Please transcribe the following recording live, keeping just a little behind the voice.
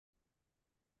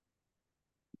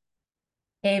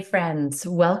Hey, friends,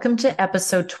 welcome to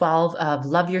episode 12 of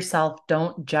Love Yourself,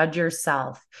 Don't Judge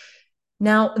Yourself.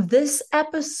 Now, this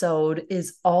episode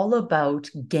is all about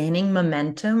gaining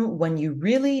momentum when you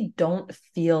really don't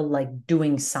feel like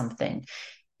doing something.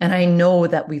 And I know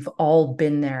that we've all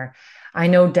been there. I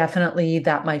know definitely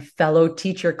that my fellow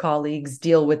teacher colleagues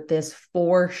deal with this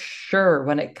for sure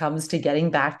when it comes to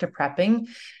getting back to prepping,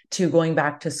 to going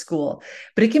back to school.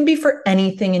 But it can be for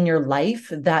anything in your life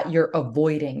that you're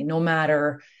avoiding, no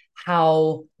matter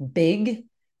how big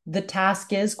the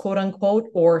task is, quote unquote,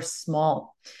 or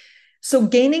small. So,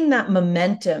 gaining that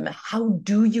momentum, how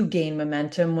do you gain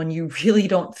momentum when you really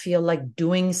don't feel like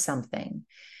doing something?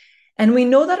 And we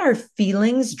know that our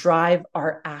feelings drive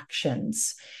our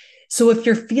actions. So if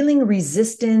you're feeling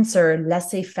resistance or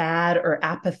laissez-faire or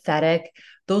apathetic,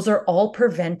 those are all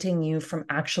preventing you from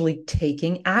actually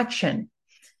taking action.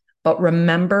 But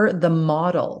remember the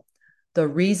model. The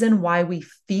reason why we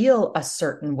feel a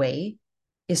certain way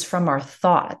is from our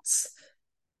thoughts.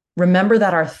 Remember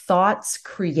that our thoughts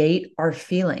create our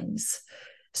feelings.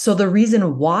 So, the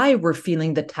reason why we're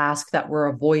feeling the task that we're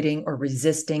avoiding or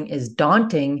resisting is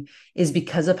daunting is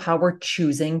because of how we're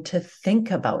choosing to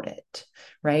think about it,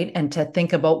 right? And to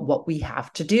think about what we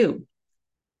have to do.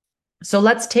 So,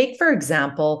 let's take, for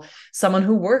example, someone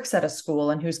who works at a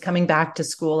school and who's coming back to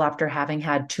school after having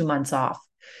had 2 months off.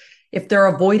 If they're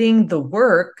avoiding the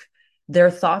work, their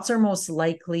thoughts are most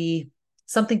likely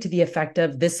something to the effect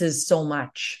of, this is so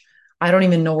much. I don't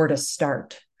even know where to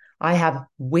start. I have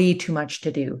way too much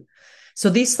to do. So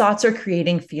these thoughts are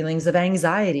creating feelings of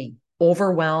anxiety,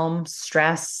 overwhelm,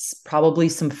 stress, probably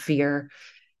some fear.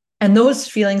 And those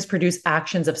feelings produce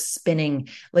actions of spinning,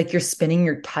 like you're spinning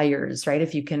your tires, right?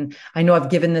 If you can, I know I've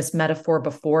given this metaphor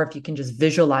before, if you can just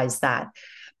visualize that,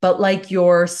 but like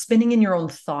you're spinning in your own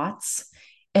thoughts.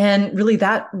 And really,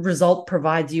 that result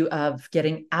provides you of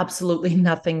getting absolutely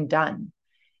nothing done.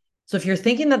 So if you're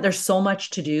thinking that there's so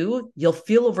much to do, you'll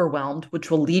feel overwhelmed, which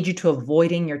will lead you to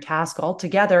avoiding your task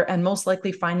altogether and most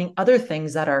likely finding other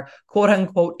things that are quote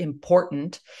unquote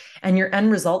important. And your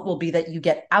end result will be that you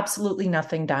get absolutely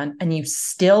nothing done and you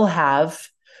still have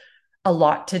a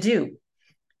lot to do.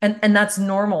 And that's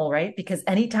normal, right? Because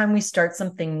anytime we start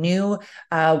something new,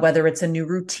 whether it's a new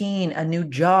routine, a new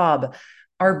job,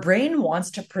 our brain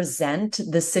wants to present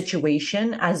the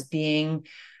situation as being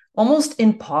almost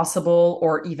impossible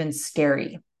or even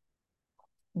scary.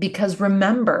 Because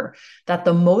remember that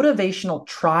the motivational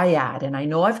triad, and I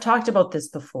know I've talked about this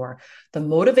before, the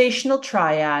motivational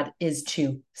triad is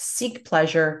to seek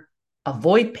pleasure,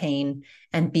 avoid pain,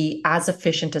 and be as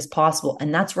efficient as possible.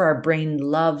 And that's where our brain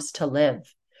loves to live.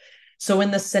 So,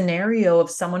 in the scenario of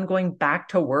someone going back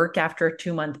to work after a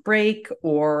 2 month break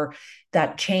or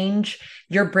that change,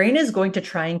 your brain is going to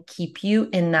try and keep you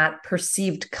in that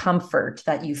perceived comfort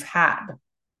that you've had.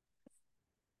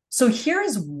 So,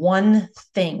 here's one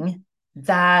thing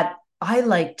that I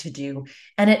like to do,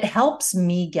 and it helps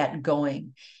me get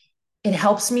going. It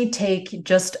helps me take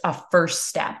just a first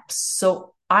step.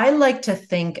 So, I like to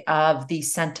think of the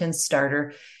sentence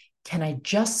starter: can I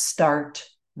just start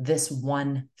this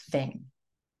one thing?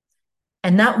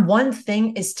 And that one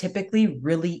thing is typically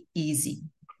really easy.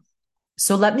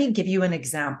 So let me give you an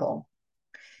example.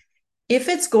 If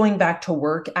it's going back to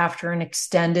work after an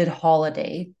extended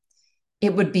holiday,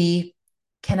 it would be,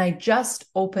 can I just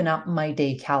open up my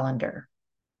day calendar?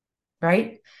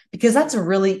 Right? Because that's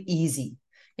really easy.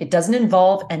 It doesn't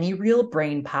involve any real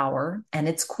brain power and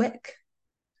it's quick.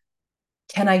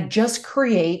 Can I just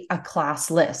create a class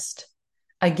list?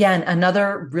 Again,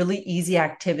 another really easy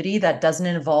activity that doesn't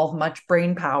involve much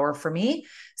brain power for me,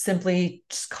 simply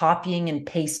just copying and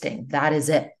pasting. That is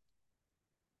it.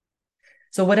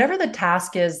 So, whatever the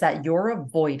task is that you're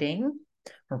avoiding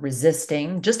or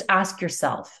resisting, just ask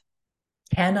yourself,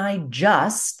 can I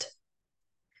just,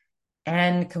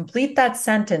 and complete that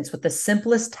sentence with the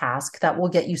simplest task that will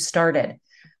get you started?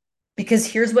 Because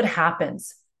here's what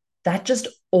happens, that just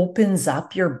opens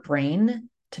up your brain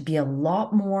to be a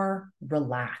lot more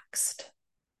relaxed.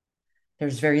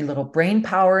 There's very little brain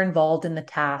power involved in the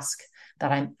task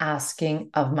that I'm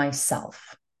asking of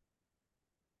myself.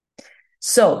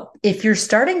 So, if you're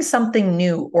starting something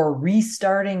new or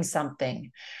restarting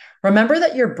something, remember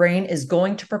that your brain is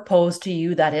going to propose to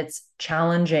you that it's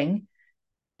challenging.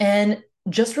 And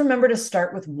just remember to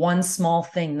start with one small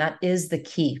thing. That is the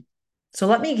key. So,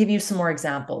 let me give you some more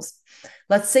examples.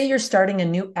 Let's say you're starting a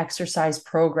new exercise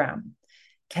program.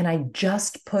 Can I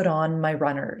just put on my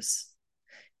runners?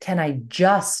 Can I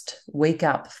just wake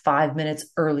up 5 minutes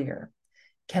earlier?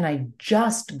 can I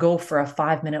just go for a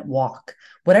 5 minute walk?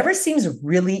 Whatever seems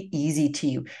really easy to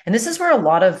you. And this is where a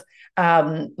lot of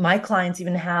my clients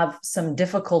even have some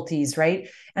difficulties, right?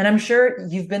 And I'm sure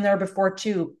you've been there before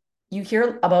too. You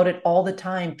hear about it all the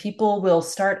time. People will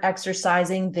start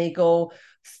exercising, they go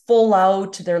full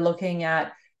out, they're looking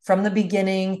at from the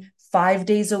beginning 5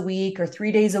 days a week or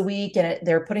 3 days a week, and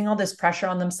they're putting all this pressure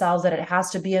on themselves that it has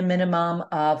to be a minimum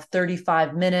of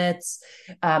 35 minutes,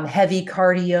 heavy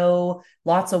cardio,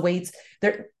 lots of weights.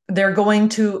 They're going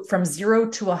to from 0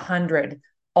 to 100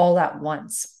 all at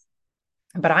once.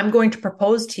 But I'm going to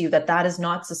propose to you that that is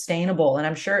not sustainable. And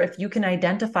I'm sure if you can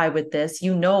identify with this,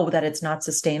 you know that it's not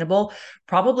sustainable,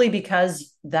 probably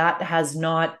because that has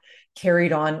not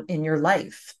carried on in your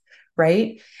life,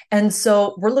 right? And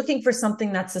so we're looking for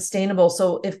something that's sustainable.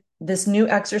 So if this new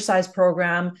exercise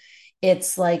program,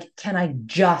 it's like, can I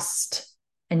just,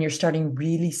 and you're starting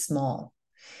really small.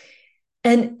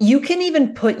 And you can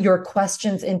even put your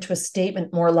questions into a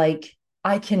statement more like,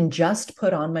 I can just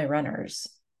put on my runners.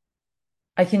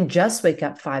 I can just wake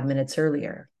up 5 minutes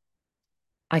earlier.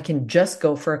 I can just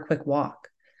go for a quick walk.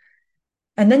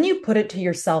 And then you put it to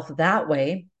yourself that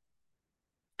way.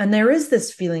 And there is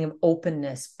this feeling of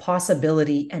openness,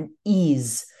 possibility, and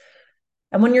ease.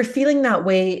 And when you're feeling that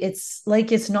way, it's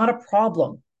like it's not a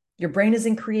problem. Your brain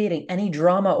isn't creating any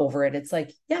drama over it. It's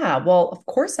like, yeah, well, of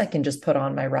course I can just put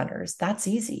on my runners. That's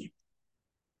easy.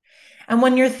 And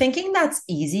when you're thinking that's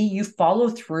easy, you follow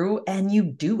through and you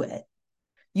do it.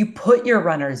 You put your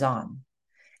runners on.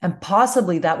 And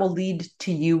possibly that will lead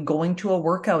to you going to a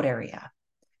workout area.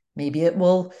 Maybe it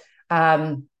will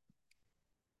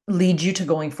lead you to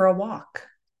going for a walk.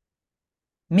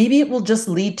 Maybe it will just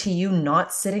lead to you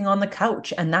not sitting on the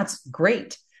couch, and that's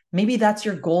great. Maybe that's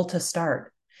your goal to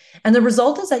start. And the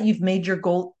result is that you've made your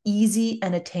goal easy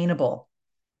and attainable.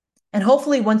 And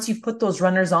hopefully, once you've put those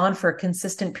runners on for a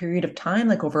consistent period of time,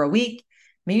 like over a week,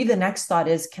 maybe the next thought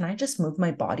is, can I just move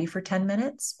my body for 10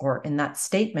 minutes? Or in that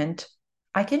statement,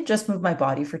 I can just move my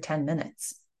body for 10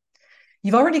 minutes.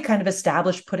 You've already kind of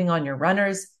established putting on your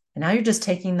runners, and now you're just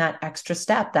taking that extra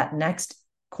step, that next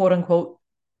quote unquote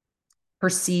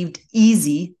perceived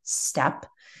easy step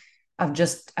of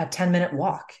just a 10-minute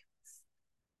walk.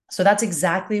 So that's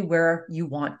exactly where you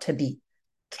want to be.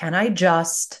 Can I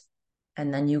just,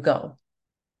 and then you go.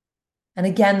 And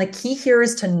again, the key here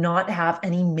is to not have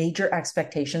any major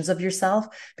expectations of yourself,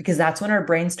 because that's when our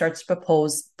brain starts to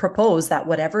propose that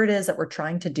whatever it is that we're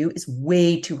trying to do is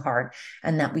way too hard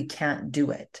and that we can't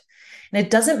do it. And it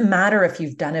doesn't matter if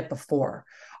you've done it before.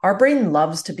 Our brain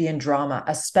loves to be in drama,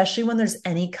 especially when there's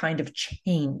any kind of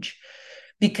change.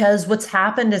 Because what's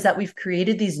happened is that we've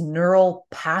created these neural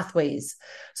pathways.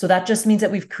 So that just means that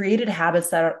we've created habits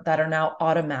that are now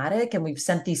automatic, and we've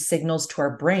sent these signals to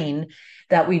our brain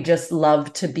that we just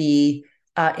love to be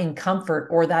in comfort,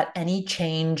 or that any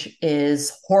change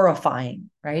is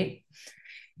horrifying, right?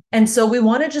 And so we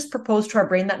want to just propose to our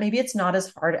brain that maybe it's not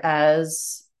as hard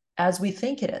as we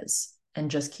think it is, and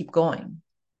just keep going.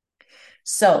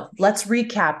 So let's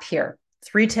recap here.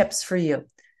 3 tips for you.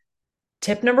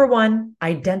 Tip number 1,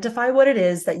 identify what it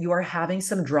is that you are having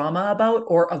some drama about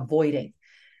or avoiding.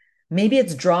 Maybe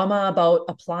it's drama about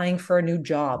applying for a new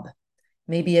job.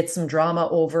 Maybe it's some drama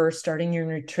over starting your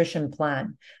nutrition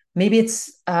plan. Maybe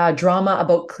it's drama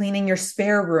about cleaning your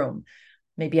spare room.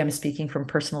 Maybe I'm speaking from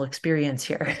personal experience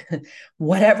here.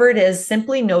 Whatever it is,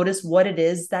 simply notice what it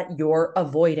is that you're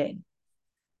avoiding.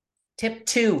 Tip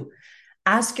 2,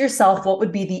 ask yourself, what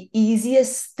would be the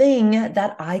easiest thing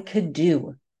that I could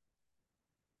do?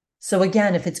 So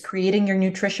again, if it's creating your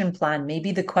nutrition plan,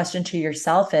 maybe the question to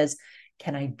yourself is,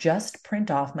 can I just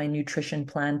print off my nutrition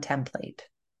plan template,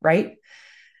 right?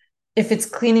 If it's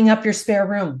cleaning up your spare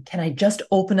room, can I just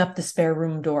open up the spare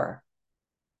room door?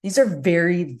 These are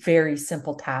very, very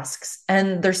simple tasks,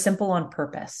 and they're simple on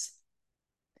purpose.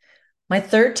 My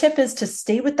 3rd tip is to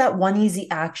stay with that one easy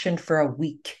action for a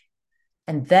week,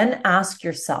 and then ask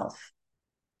yourself,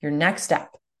 your next step,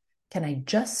 can I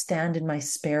just stand in my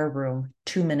spare room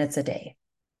 2 minutes a day?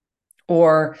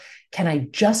 Or can I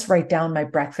just write down my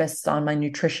breakfasts on my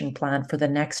nutrition plan for the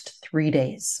next 3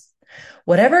 days?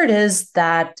 Whatever it is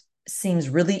that seems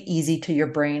really easy to your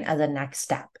brain as a next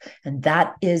step. And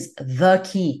that is the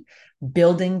key,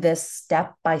 building this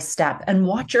step by step, and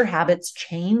watch your habits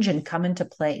change and come into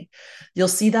play. You'll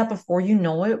see that before you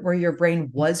know it, where your brain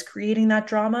was creating that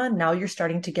drama, now you're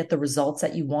starting to get the results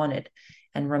that you wanted.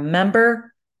 And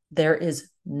remember, there is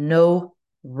no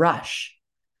rush.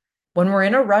 When we're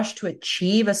in a rush to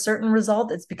achieve a certain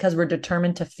result, it's because we're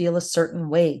determined to feel a certain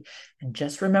way. And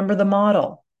just remember the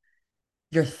model.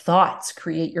 Your thoughts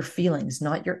create your feelings,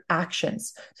 not your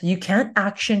actions. So you can't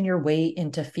action your way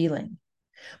into feeling,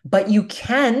 but you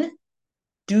can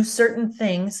do certain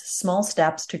things, small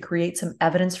steps to create some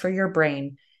evidence for your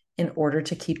brain in order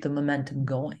to keep the momentum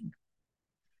going.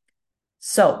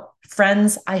 So,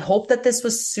 friends, I hope that this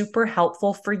was super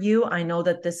helpful for you. I know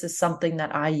that this is something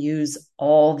that I use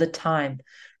all the time.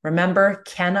 Remember,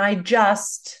 can I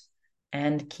just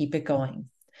and keep it going?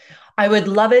 I would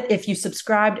love it if you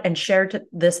subscribed and shared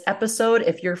this episode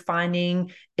if you're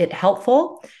finding it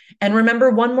helpful. And remember,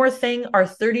 one more thing, our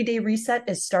 30-day reset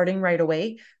is starting right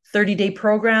away. 30-day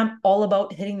program, all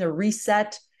about hitting the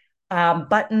reset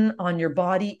button on your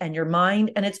body and your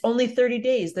mind. And it's only 30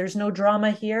 days. There's no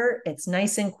drama here. It's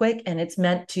nice and quick, and it's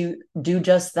meant to do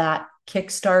just that,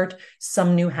 kickstart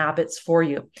some new habits for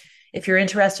you. If you're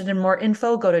interested in more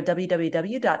info, go to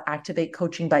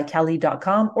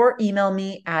www.activatecoachingbykelly.com or email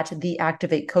me at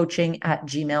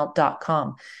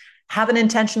theactivatecoaching@gmail.com. Have an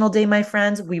intentional day, my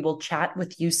friends. We will chat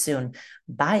with you soon.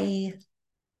 Bye.